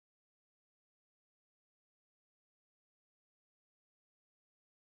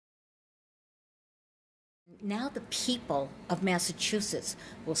Now the people of Massachusetts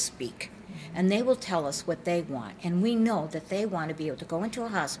will speak, and they will tell us what they want. And we know that they want to be able to go into a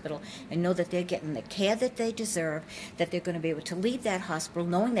hospital and know that they're getting the care that they deserve, that they're going to be able to leave that hospital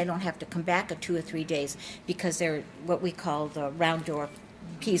knowing they don't have to come back in 2 or 3 days because they're what we call the round door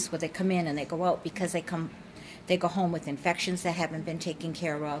piece, where they come in and they go out because they go home with infections that haven't been taken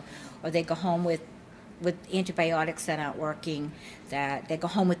care of, or they go home with antibiotics that aren't working, that they go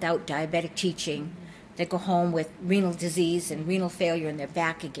home without diabetic teaching. They go home with renal disease and renal failure, and they're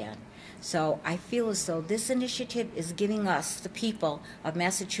back again. So I feel as though this initiative is giving us, the people of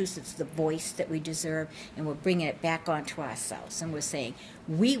Massachusetts, the voice that we deserve, and we're bringing it back onto ourselves. And we're saying,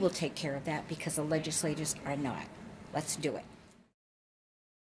 we will take care of that because the legislators are not. Let's do it.